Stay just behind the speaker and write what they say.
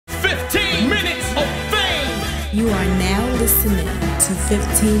You are now listening to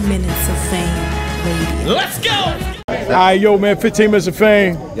 15 Minutes of Fame Radio. Let's go! All right, yo, man, 15 Minutes of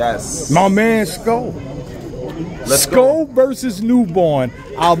Fame. Yes. My man, Skull. Let's Skull versus Newborn.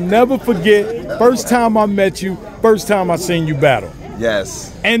 I'll never forget, first time I met you, first time I seen you battle.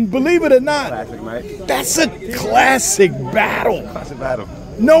 Yes. And believe it or not, Classic, Mike. that's a classic battle. Classic battle.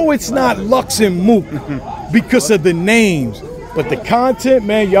 No, it's not Lux and Mook because of the names, but the content,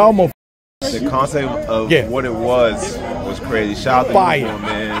 man, y'all motherfuckers. The concept of Yeah. what it was crazy. Shout out to Fire. Newborn,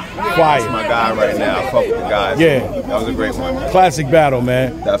 man. Fire. That's my guy right now. I fuck with the guys. Yeah. That was a great one. Classic battle,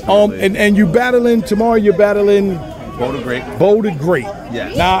 man. Definitely. And you battling tomorrow. You're battling Bo the Great. Bo the Great.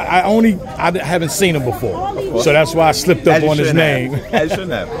 Yes. Now I haven't seen him before, so that's why I slipped up As you on his shouldn't name. have. As you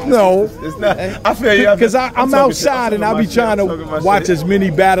shouldn't have. No, It's not. I feel you. because I'm outside and I'll be trying to watch as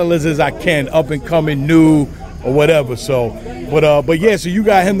many battlers as I can, up and coming, new or whatever. So, but yeah. So you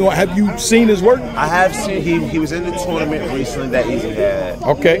got him. Have you seen his work? I have seen he was in the tournament recently that Easy had.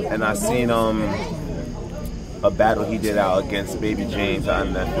 Okay. And I seen a battle he did out against Baby James out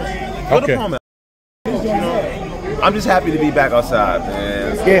in Memphis. Okay. I'm just happy to be back outside,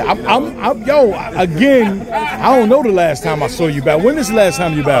 man. Yeah, I'm yo, again, I don't know the last time I saw you battle. When is the last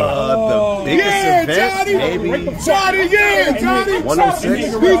time you battled? The biggest event, maybe 106.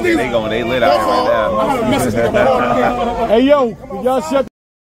 They lit out right now. Hey, yo, y'all shut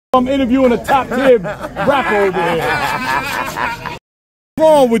the I'm interviewing a top tier rapper over here. What's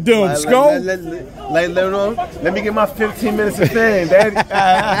wrong with them, Skull? Let me get my 15 minutes of fame, daddy.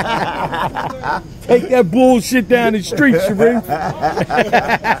 Take that bullshit down the street, Sharif.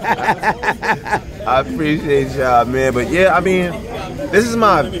 I appreciate y'all, man. But yeah, I mean, this is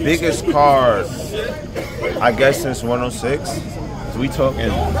my biggest card, I guess, since 106. So we talking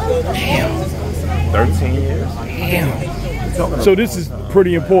 13 years. Damn. So this is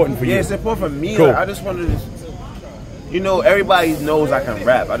pretty important for you. Yeah, it's important for me. Cool. Like, I just wanted to, everybody knows I can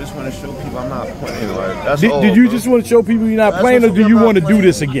rap. I just want to show people I'm not playing. Like, that's all, did you bro. just want to show people you're not playing, or do you want to do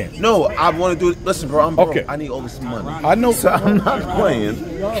this again? No, I want to do it. Listen, bro, I'm broke. Okay. I need all this money. I know. So I'm not playing.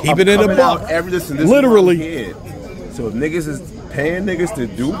 Keep it in the buck. This Literally. Is so if niggas is paying niggas to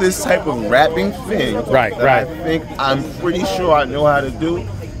do this type of rapping thing, Right. I think I'm pretty sure I know how to do,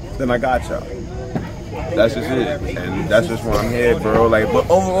 then I got y'all. That's just it, and that's just why I'm here, bro. Like, but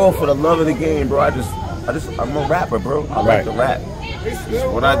overall, for the love of the game, bro, I'm a rapper, bro. I like to rap. It's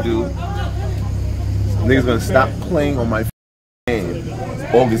what I do. Niggas gonna stop playing on my game.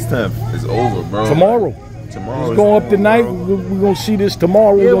 August 10th is over, bro. Tomorrow. It's going up tonight. We're going to see this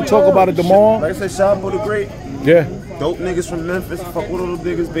tomorrow. We're going to talk about it tomorrow. Like I said, shout out to the Great. Yeah. Dope niggas from Memphis. Fuck with all the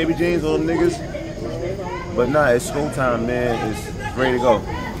niggas. Baby James, all the niggas. But nah, it's school time, man. It's ready to go.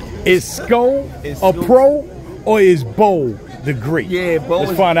 Is Skull a pro, or is Bo the Great? Yeah, Bo.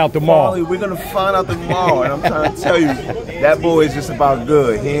 Let's find out tomorrow. We're gonna find out tomorrow, and I'm trying to tell you, that boy is just about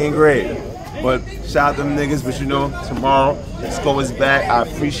good. He ain't great, but shout out them niggas. But tomorrow, Skull is back. I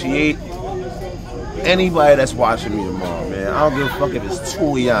appreciate anybody that's watching me tomorrow, man. I don't give a fuck if it's two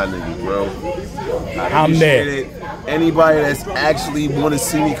of y'all niggas, bro. I'm there. It. Anybody that's actually want to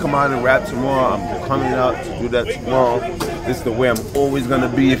see me come out and rap tomorrow, I'm coming out to do that tomorrow. This is the way I'm always gonna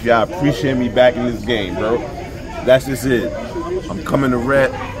be if y'all appreciate me back in this game, bro. That's just it. I'm coming to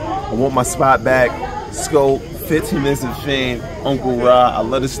rap. I want my spot back. Skull, 15 Minutes of Fame, Uncle Ra. I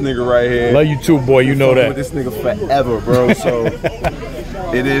love this nigga right here. Love you too, boy. You know that. With this nigga forever, bro. So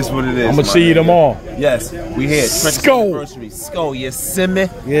it is what it is. I'm gonna see you tomorrow. Yes, we here. Skull. Skull, you see me?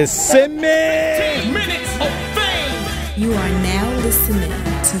 You see me? 15 Minutes of Fame! You are now listening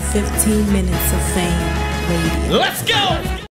to 15 Minutes of Fame Radio. Let's go!